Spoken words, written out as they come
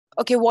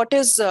Okay, what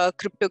is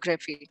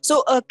cryptography?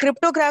 So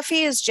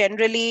cryptography is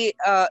generally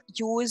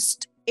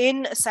used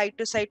in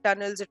site-to-site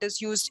tunnels. It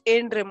is used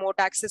in remote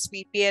access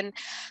VPN.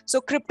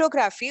 So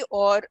cryptography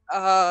or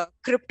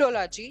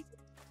cryptology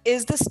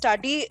is the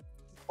study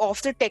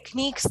of the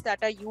techniques that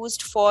are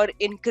used for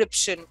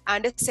encryption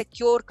and a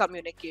secure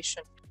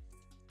communication.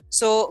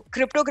 So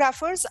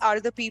cryptographers are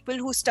the people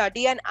who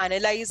study and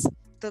analyze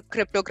the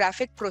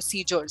cryptographic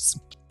procedures.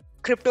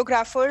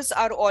 Cryptographers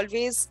are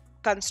always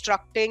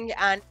constructing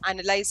and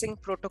analyzing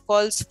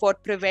protocols for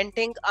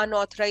preventing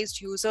unauthorized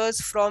users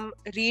from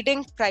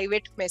reading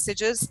private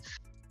messages.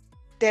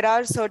 There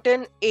are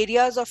certain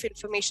areas of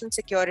information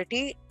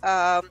security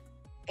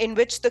in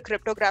which the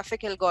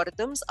cryptographic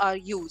algorithms are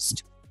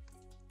used.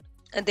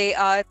 And they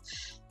are,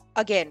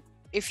 again,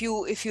 if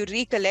you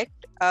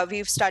recollect,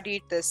 we've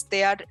studied this.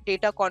 They are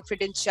data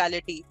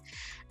confidentiality,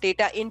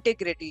 data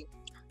integrity,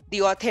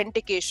 the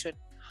authentication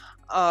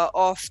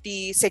of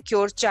the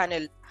secure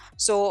channel.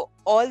 So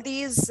all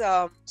these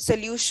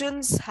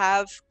solutions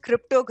have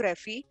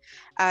cryptography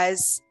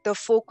as the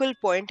focal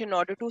point in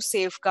order to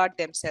safeguard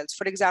themselves.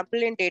 For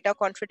example, in data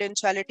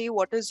confidentiality,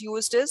 what is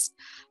used is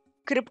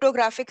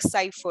cryptographic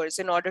ciphers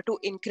in order to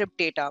encrypt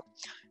data.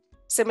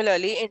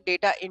 Similarly, in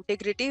data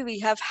integrity, we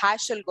have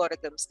hash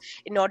algorithms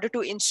in order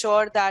to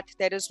ensure that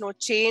there is no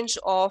change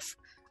of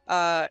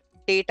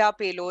data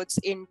payloads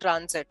in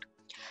transit.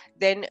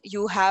 Then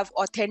you have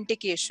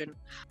authentication.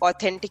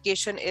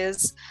 Authentication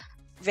is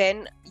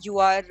when you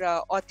are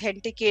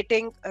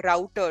authenticating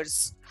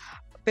routers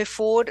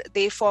before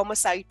they form a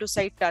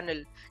site-to-site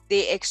tunnel.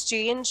 They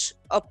exchange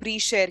a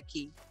pre-share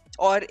key,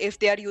 or if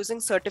they are using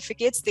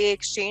certificates, they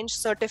exchange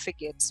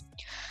certificates.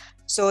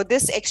 So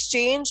this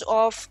exchange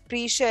of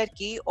pre-share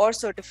key or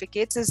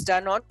certificates is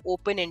done on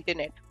open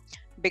internet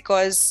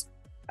because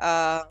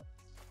at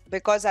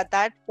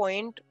that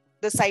point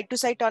the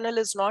site-to-site tunnel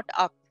is not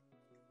up,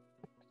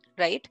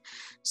 right?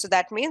 So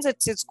that means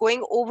it's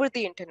going over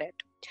the internet.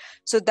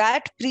 So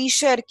that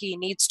pre-share key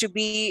needs to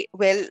be,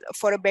 well,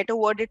 for a better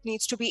word, it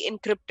needs to be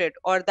encrypted,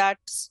 or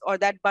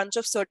that bunch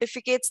of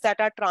certificates that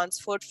are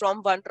transferred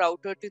from one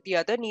router to the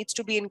other needs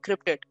to be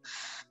encrypted.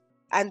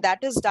 And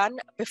that is done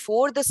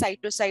before the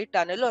site-to-site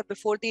tunnel or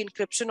before the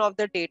encryption of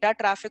the data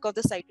traffic of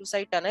the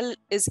site-to-site tunnel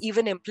is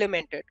even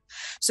implemented.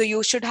 So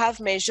you should have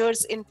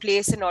measures in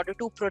place in order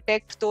to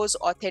protect those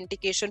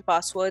authentication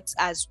passwords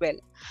as well.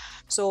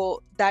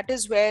 So that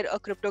is where a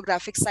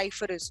cryptographic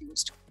cipher is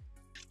used.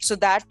 So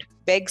that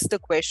begs the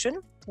question,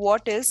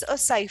 what is a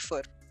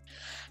cipher?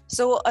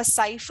 So a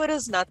cipher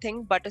is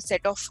nothing but a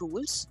set of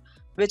rules,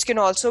 which can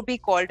also be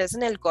called as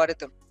an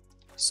algorithm.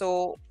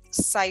 So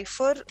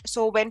cipher,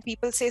 so when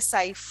people say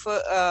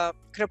cipher,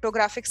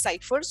 cryptographic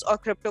ciphers or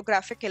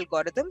cryptographic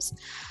algorithms,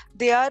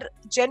 they are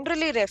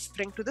generally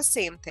referring to the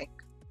same thing.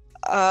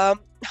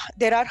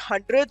 There are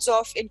hundreds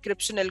of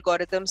encryption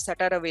algorithms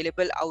that are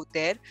available out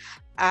there,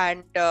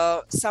 and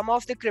some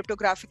of the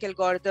cryptographic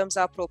algorithms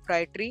are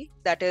proprietary,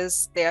 that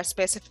is, they are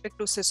specific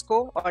to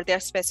Cisco or they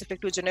are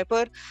specific to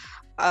Juniper,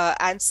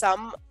 and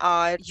some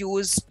are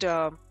used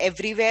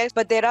everywhere.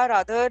 But there are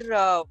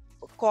other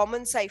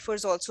common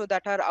ciphers also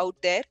that are out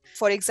there.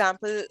 For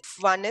example,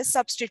 one is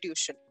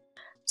substitution.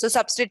 So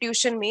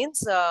substitution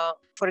means,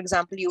 for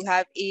example, you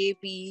have A,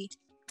 B,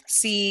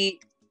 C,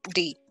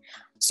 D.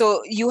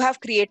 So you have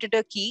created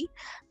a key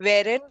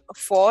wherein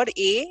for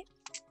A,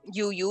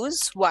 you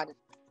use 1,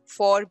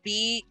 for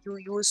B, you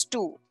use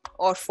 2,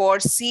 or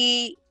for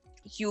C,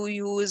 you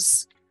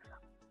use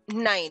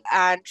 9,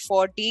 and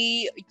for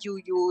D, you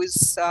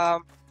use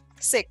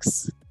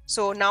 6.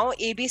 So now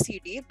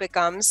ABCD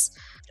becomes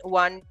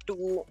 1,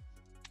 2,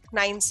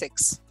 9,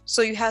 6.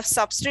 So you have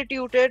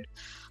substituted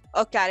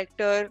a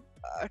character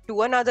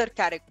to another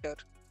character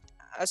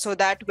so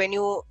that when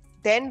you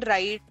then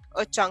write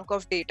a chunk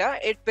of data,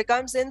 it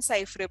becomes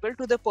indecipherable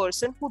to the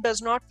person who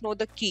does not know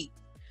the key.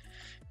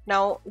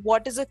 Now,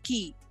 what is a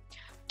key?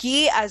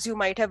 Key, as you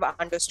might have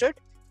understood,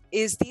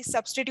 is the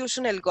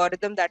substitution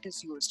algorithm that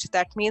is used.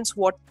 That means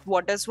what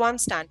does 1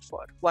 stand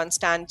for? 1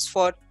 stands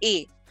for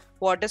A.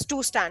 What does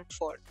 2 stand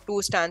for?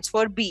 2 stands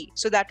for B.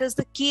 So that is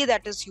the key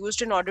that is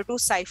used in order to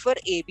cipher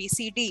A, B,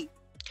 C, D.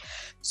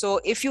 So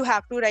if you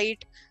have to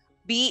write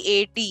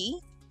BAT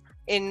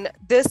in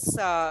this,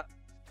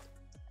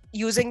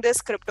 using this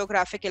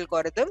cryptographic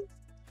algorithm,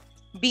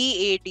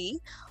 BAT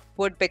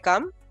would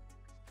become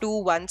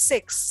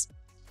 216.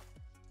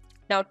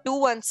 Now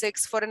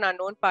 216 for an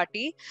unknown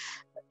party,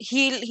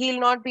 he'll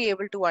not be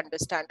able to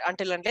understand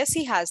until unless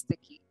he has the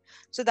key.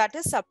 So that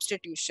is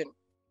substitution.